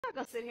I'm not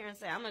going to sit here and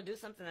say I'm going to do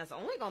something that's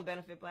only going to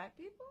benefit black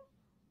people.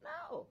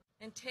 No.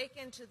 And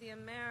taken to the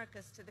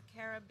Americas, to the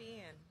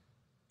Caribbean,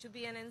 to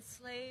be an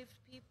enslaved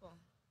people.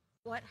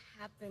 What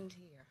happened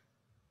here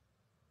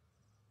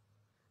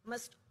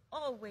must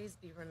always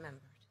be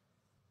remembered.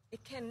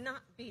 It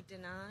cannot be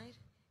denied.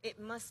 It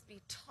must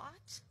be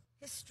taught.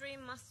 History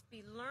must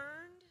be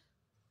learned.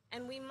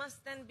 And we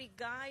must then be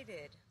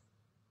guided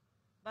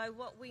by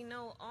what we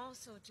know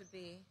also to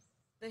be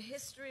the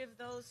history of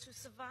those who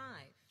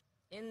survived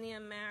in the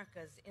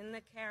Americas, in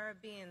the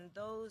Caribbean,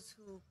 those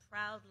who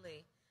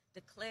proudly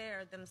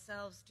declare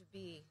themselves to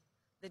be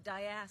the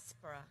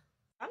diaspora.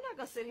 I'm not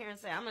going to sit here and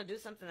say I'm going to do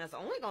something that's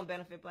only going to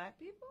benefit black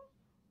people.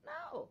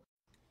 No.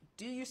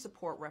 Do you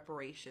support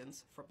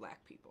reparations for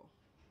black people?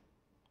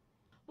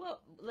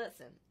 Well,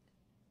 listen,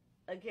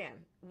 again,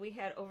 we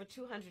had over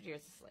 200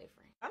 years of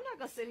slavery. I'm not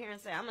going to sit here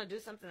and say I'm going to do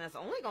something that's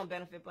only going to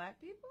benefit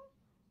black people.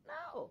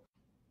 No.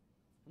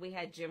 We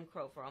had Jim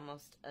Crow for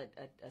almost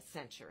a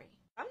century.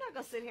 I'm not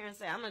going to sit here and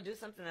say I'm going to do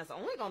something that's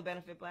only going to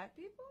benefit black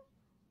people.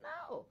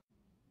 No.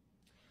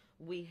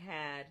 We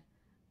had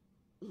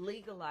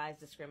legalized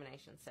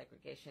discrimination,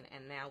 segregation,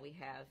 and now we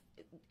have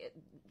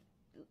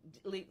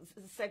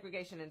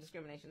segregation and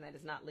discrimination that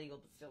is not legal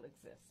but still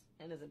exists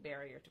and is a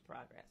barrier to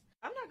progress.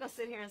 I'm not going to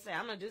sit here and say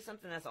I'm going to do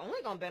something that's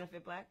only going to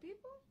benefit black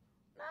people.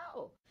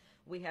 No.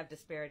 We have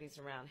disparities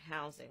around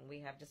housing. We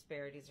have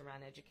disparities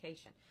around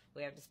education.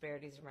 We have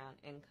disparities around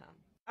income.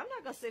 I'm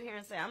not going to sit here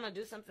and say I'm going to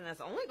do something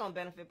that's only going to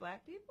benefit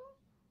black people.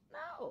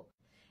 No.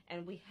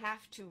 And we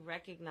have to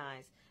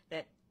recognize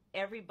that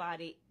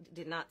everybody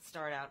did not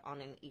start out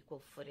on an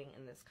equal footing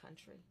in this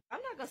country.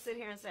 I'm not going to sit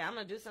here and say I'm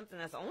going to do something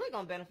that's only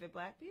going to benefit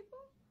black people.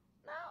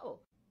 No.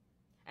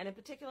 And in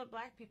particular,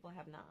 black people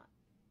have not.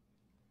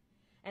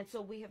 And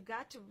so we have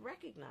got to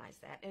recognize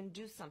that and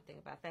do something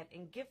about that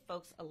and give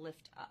folks a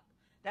lift up.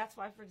 That's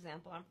why, for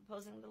example, I'm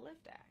proposing the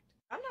LIFT Act.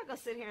 I'm not going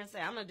to sit here and say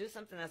I'm going to do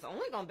something that's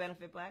only going to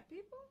benefit black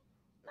people.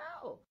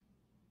 No.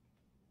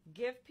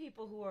 Give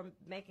people who are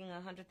making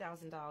 $100,000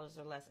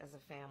 or less as a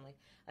family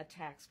a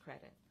tax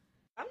credit.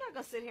 I'm not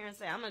going to sit here and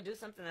say I'm going to do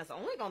something that's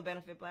only going to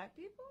benefit black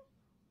people.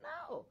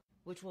 No.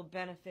 Which will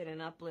benefit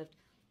and uplift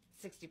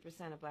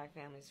 60% of black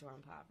families who are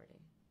in poverty.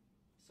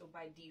 So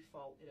by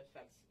default, it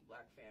affects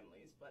black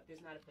families, but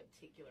there's not a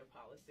particular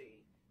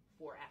policy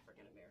for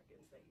African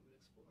Americans that you would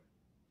explore.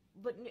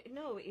 But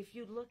no, if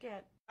you look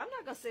at, I'm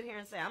not going to sit here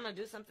and say I'm going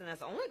to do something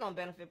that's only going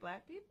to benefit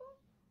black people.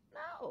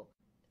 No.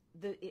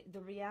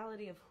 The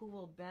reality of who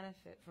will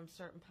benefit from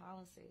certain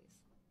policies,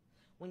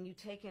 when you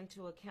take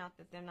into account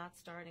that they're not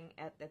starting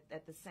at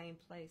the same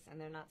place and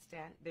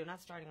they're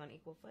not starting on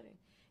equal footing,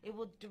 it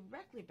will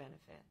directly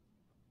benefit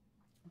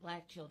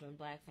black children,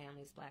 black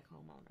families, black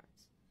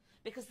homeowners,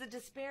 because the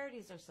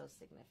disparities are so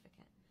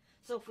significant.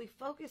 So if we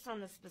focus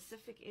on the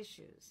specific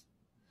issues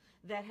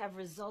that have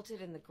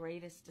resulted in the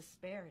greatest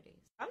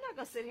disparities, I'm not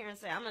going to sit here and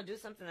say I'm going to do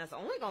something that's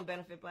only going to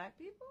benefit black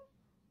people.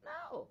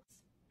 No.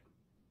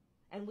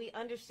 And we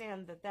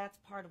understand that that's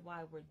part of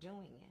why we're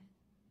doing it.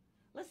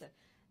 Listen,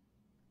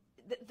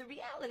 the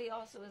reality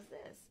also is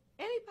this.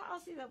 Any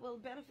policy that will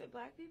benefit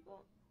black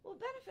people will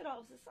benefit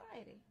all of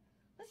society.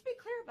 Let's be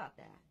clear about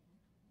that.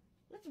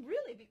 Let's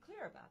really be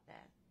clear about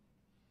that.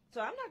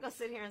 So I'm not going to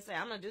sit here and say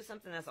I'm going to do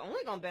something that's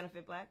only going to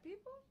benefit black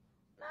people.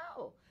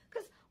 No.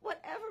 Because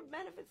whatever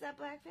benefits that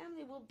black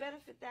family will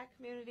benefit that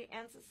community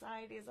and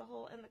society as a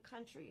whole and the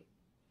country.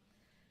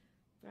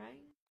 Right?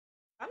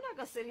 I'm not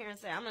going to sit here and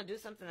say I'm going to do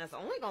something that's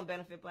only going to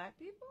benefit black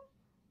people.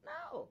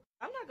 No.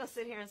 I'm not going to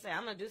sit here and say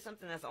I'm going to do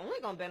something that's only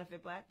going to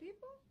benefit black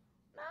people.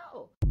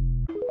 No.